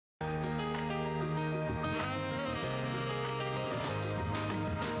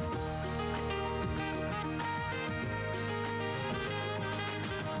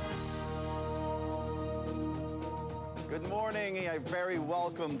Good morning. You're very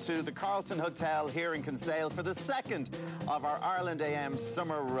welcome to the Carlton Hotel here in Kinsale for the second of our Ireland AM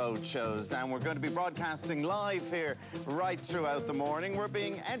Summer Road shows. And we're going to be broadcasting live here right throughout the morning. We're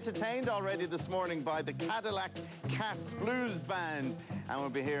being entertained already this morning by the Cadillac Cats Blues Band. And we'll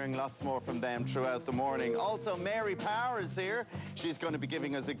be hearing lots more from them throughout the morning. Also, Mary Power is here. She's going to be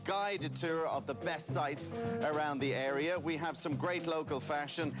giving us a guided tour of the best sites around the area. We have some great local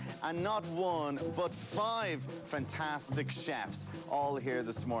fashion and not one, but 5 fantastic chefs all here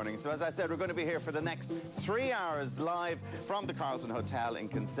this morning. So as I said, we're going to be here for the next 3 hours live from the Carlton Hotel in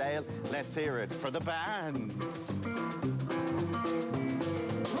Kinsale. Let's hear it for the band.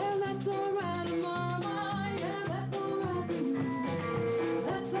 Well, that's all right, Mama. Yeah, that's all right.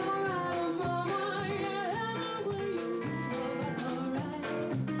 That's all right, Mama. Yeah, I will. Oh, that's all right.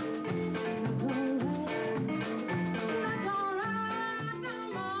 That's all right,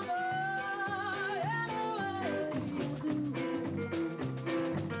 Mama. Yeah, the way you do.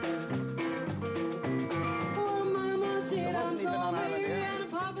 Oh, Mama, she done told me, and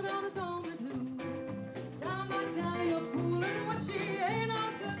Papa done told me too. Sound like how you're fooling when she ain't no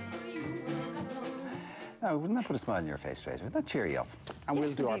good for you. Well, that's all right. Now, wouldn't that put a smile on your face, Fraser? Wouldn't that cheer you up? And Yes,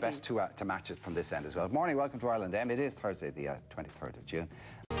 we'll do our indeedy. best to match it from this end as well. Morning, welcome to Ireland M. It is Thursday, the 23rd of June.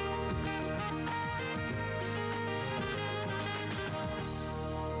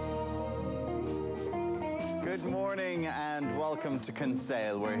 Good morning and welcome to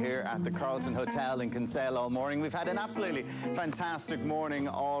Kinsale. We're here at the Carlton Hotel in Kinsale all morning. We've had an absolutely fantastic morning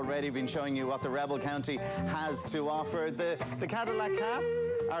already. Been showing you what the Rebel County has to offer. The Cadillac Cats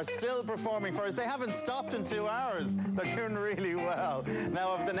are still performing for us. They haven't stopped in 2 hours. They're doing really well.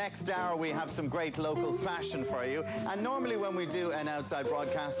 Now, over the next hour, we have some great local fashion for you. And normally when we do an outside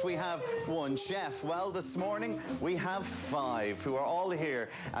broadcast, we have one chef. Well, this morning, we have 5 who are all here,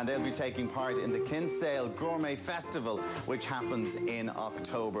 and they'll be taking part in the Kinsale Gourmet Festival, which happens in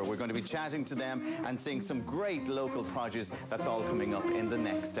October. We're going to be chatting to them and seeing some great local produce. That's all coming up in the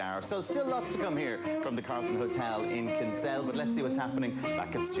next hour. So still lots to come here from the Carlton Hotel in Kinsale, but let's see what's happening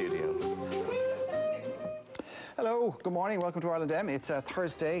back at studio. Hello, good morning, welcome to Ireland M. It's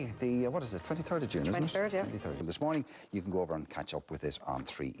Thursday, the, what is it, 23rd of June, isn't it? 23rd, yeah. 23rd. This morning, you can go over and catch up with it on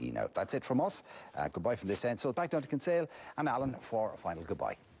 3E now. That's it from us. Goodbye from this end. So back down to Kinsale and Alan for a final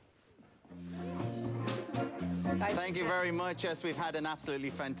goodbye. Thank you very much. Yes, we've had an absolutely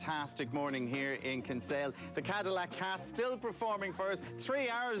fantastic morning here in Kinsale. The Cadillac Cats still performing for us. 3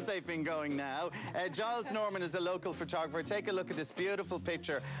 hours they've been going now. Giles Norman is a local photographer. Take a look at this beautiful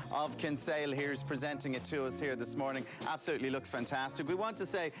picture of Kinsale here. He's presenting it to us here this morning. Absolutely looks fantastic. We want to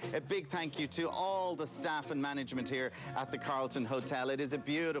say a big thank you to all the staff and management here at the Carlton Hotel. It is a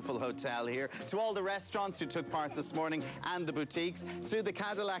beautiful hotel here. To all the restaurants who took part this morning and the boutiques. To the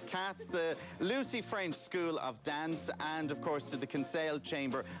Cadillac Cats, the Lucy French School of Dance, and of course to the Kinsale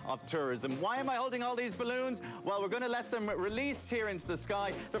Chamber of Tourism. Why am I holding all these balloons? Well, we're going to let them released here into the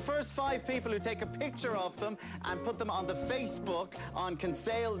sky. The first 5 people who take a picture of them and put them on the Facebook on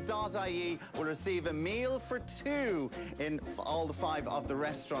kinsale.ie will receive a meal for 2 in all the 5 of the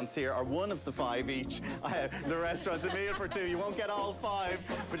restaurants here, or one of the 5 each. The restaurants, a meal for 2. You won't get all 5,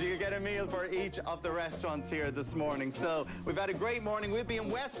 but you can get a meal for each of the restaurants here this morning. So we've had a great morning. We'll be in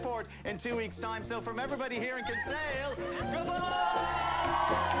Westport in 2 weeks' time. So from everybody here in Kinsale,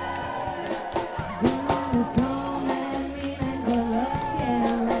 goodbye!